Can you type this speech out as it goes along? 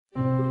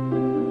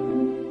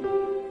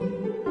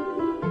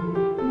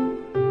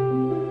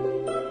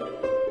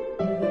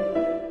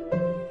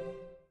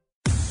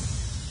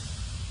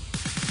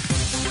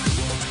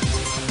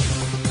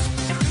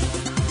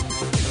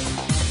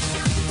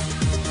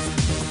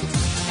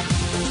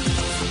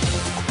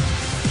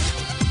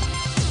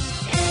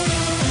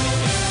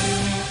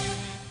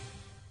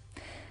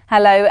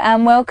Hello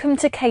and welcome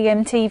to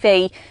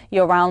KMTV,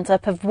 your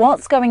roundup of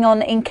what's going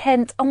on in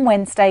Kent on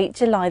Wednesday,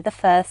 July the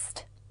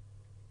 1st.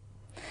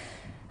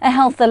 A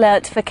health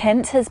alert for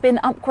Kent has been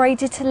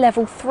upgraded to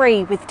level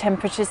 3 with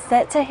temperatures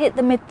set to hit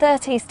the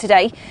mid-30s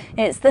today.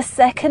 It's the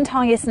second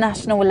highest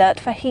national alert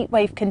for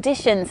heatwave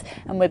conditions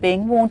and we're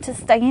being warned to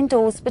stay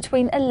indoors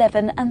between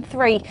 11 and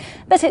 3.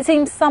 But it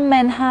seems some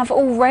men have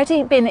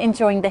already been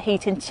enjoying the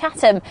heat in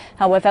Chatham.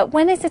 However,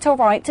 when is it all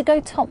right to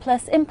go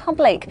topless in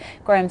public?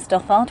 Graham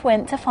Stothard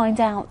went to find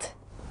out.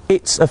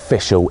 It's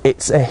official.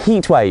 It's a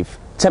heatwave.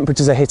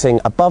 Temperatures are hitting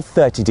above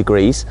 30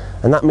 degrees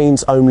and that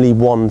means only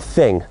one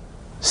thing.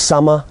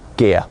 Summer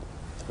gear.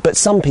 But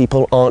some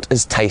people aren't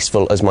as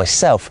tasteful as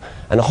myself,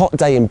 and a hot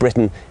day in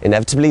Britain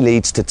inevitably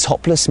leads to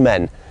topless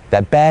men,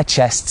 their bare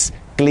chests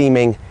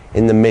gleaming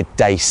in the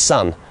midday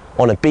sun.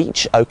 On a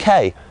beach,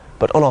 okay,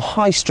 but on a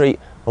high street,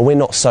 we're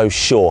not so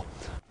sure.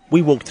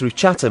 We walked through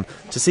Chatham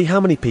to see how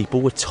many people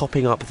were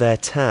topping up their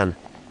tan.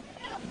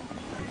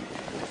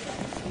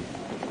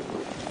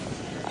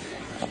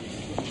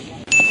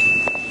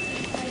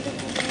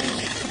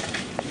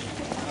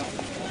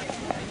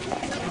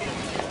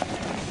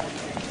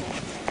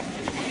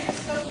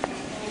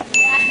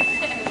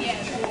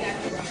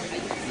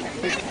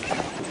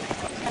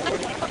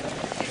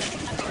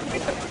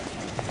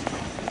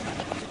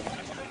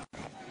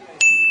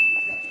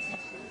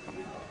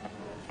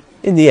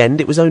 In the end,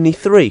 it was only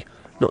 3.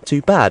 Not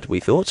too bad, we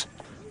thought.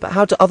 But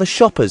how do other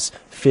shoppers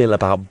feel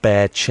about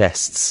bare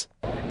chests?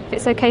 If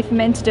it's okay for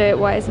men to do it,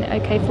 why isn't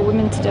it okay for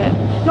women to do it?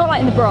 Not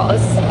like in the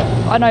bras.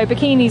 I know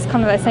bikinis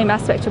kind of the same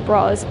aspect of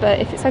bras, but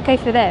if it's okay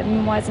for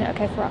them, why isn't it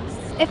okay for us?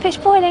 If it's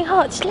boiling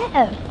hot, just let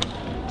them.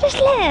 Just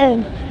let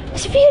them.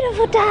 It's a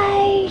beautiful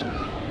day.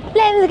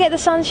 Let them get the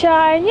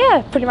sunshine.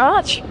 Yeah, pretty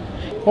much.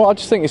 Well, I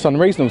just think it's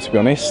unreasonable, to be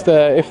honest.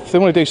 If they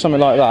want to do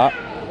something like that,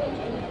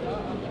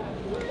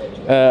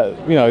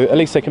 at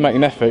least they can make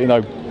an effort,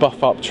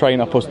 buff up, train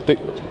up or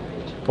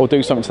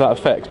do something to that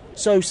effect.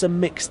 So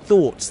some mixed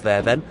thoughts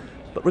there then,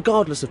 but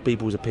regardless of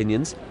people's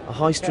opinions, a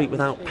high street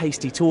without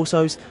pasty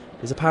torsos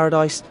is a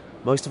paradise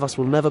most of us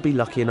will never be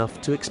lucky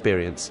enough to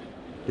experience.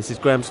 This is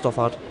Graham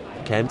Stothard,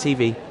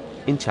 KMTV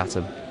in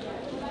Chatham.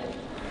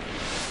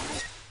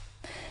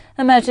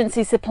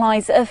 Emergency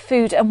supplies of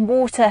food and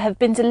water have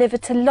been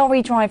delivered to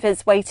lorry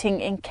drivers waiting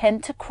in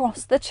Kent to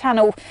cross the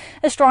Channel.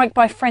 A strike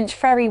by French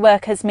ferry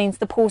workers means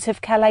the port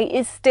of Calais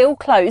is still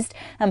closed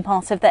and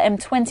part of the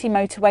M20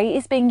 motorway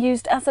is being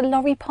used as a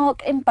lorry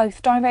park in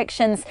both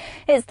directions.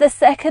 It's the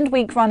second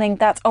week running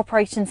that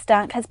Operation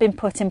Stack has been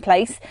put in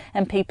place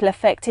and people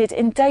affected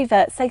in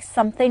Dover say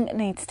something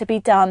needs to be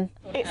done.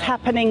 It's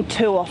happening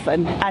too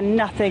often and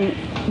not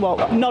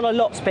a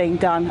lot's being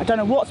done. I don't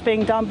know what's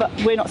being done, but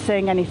we're not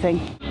seeing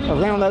anything.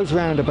 Around those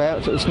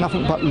roundabouts, it's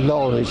nothing but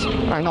lorries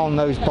and on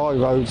those by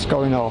roads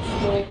going off.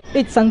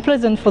 It's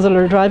unpleasant for the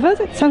lorry drivers,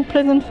 it's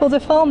unpleasant for the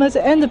farmers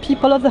and the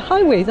people of the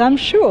highways, I'm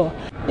sure.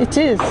 It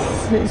is.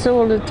 It's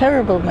all a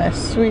terrible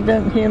mess. We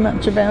don't hear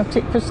much about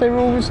it because they're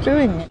always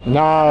doing it.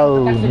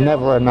 No,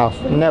 never enough.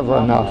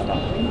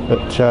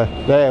 But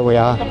there we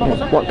are.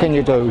 What can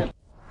you do?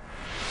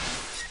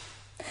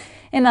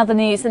 In other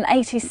news, an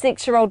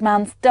 86-year-old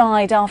man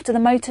died after the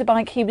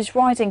motorbike he was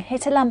riding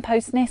hit a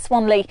lamppost near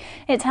Swanley.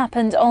 It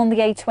happened on the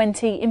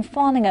A20 in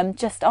Farningham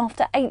just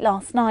after 8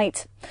 last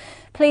night.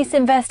 Police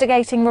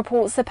investigating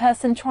reports a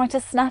person trying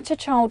to snatch a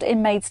child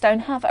in Maidstone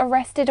have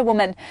arrested a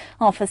woman.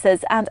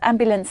 Officers and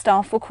ambulance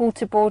staff were called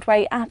to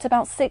Broadway at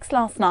about 6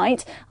 last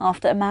night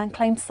after a man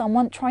claimed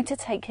someone tried to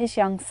take his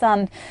young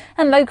son.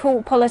 And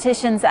local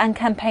politicians and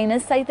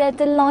campaigners say they're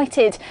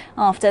delighted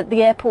after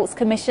the Airports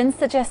Commission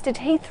suggested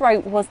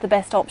Heathrow was the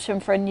best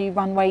option for a new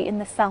runway in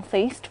the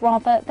southeast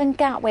rather than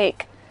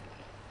Gatwick.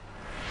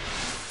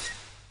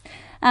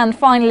 And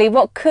finally,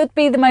 what could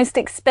be the most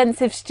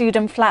expensive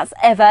student flats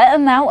ever are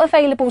now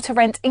available to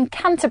rent in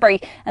Canterbury,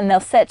 and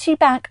they'll set you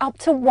back up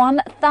to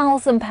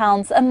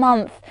 £1,000 a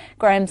month.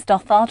 Graham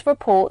Stothard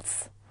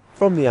reports.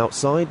 From the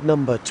outside,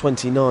 number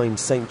 29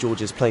 St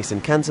George's Place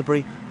in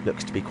Canterbury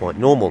looks to be quite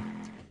normal.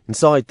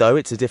 Inside, though,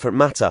 it's a different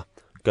matter.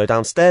 Go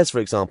downstairs, for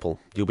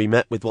example. You'll be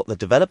met with what the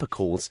developer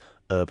calls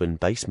urban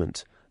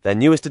basement. Their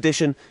newest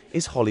addition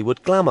is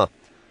Hollywood Glamour.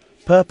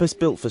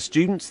 Purpose-built for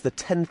students, the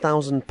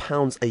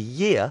 £10,000 a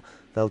year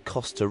they'll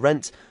cost to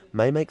rent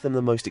may make them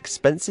the most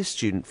expensive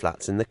student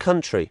flats in the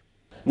country.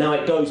 Now,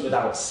 it goes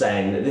without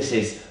saying that this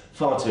is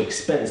far too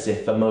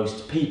expensive for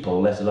most people,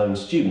 let alone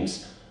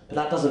students, but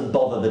that doesn't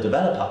bother the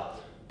developer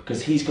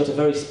because he's got a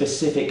very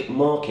specific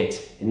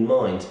market in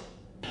mind.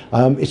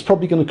 It's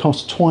probably going to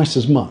cost twice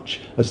as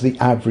much as the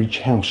average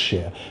house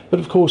share,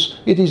 but of course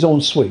it is en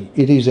suite,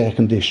 it is air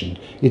conditioned,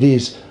 it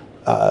is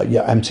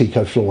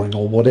Amtico flooring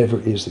or whatever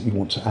it is that you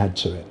want to add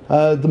to it.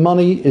 The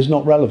money is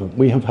not relevant.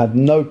 We have had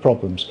no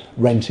problems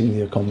renting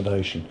the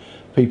accommodation.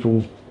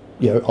 People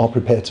are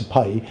prepared to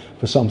pay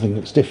for something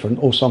that's different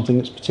or something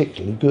that's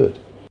particularly good.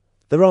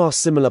 There are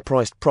similar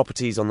priced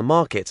properties on the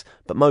market,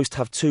 but most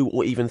have 2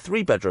 or even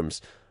 3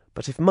 bedrooms.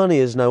 But if money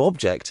is no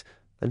object,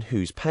 then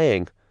who's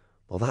paying?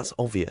 Well, that's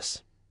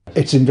obvious.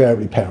 It's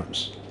invariably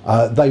parents.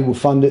 They will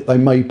fund it. They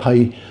may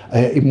pay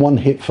in one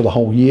hit for the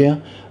whole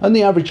year, and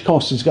the average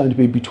cost is going to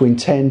be between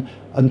 £10,000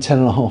 and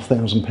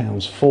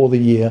 £10,500 for the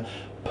year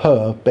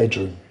per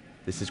bedroom.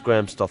 This is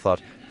Graham Stothard,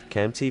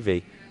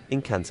 KMTV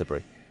in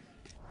Canterbury.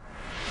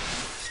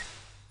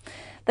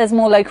 There's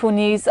more local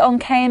news on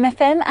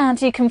KMFM,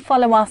 and you can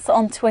follow us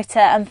on Twitter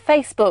and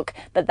Facebook,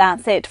 but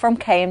that's it from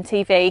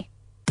KMTV.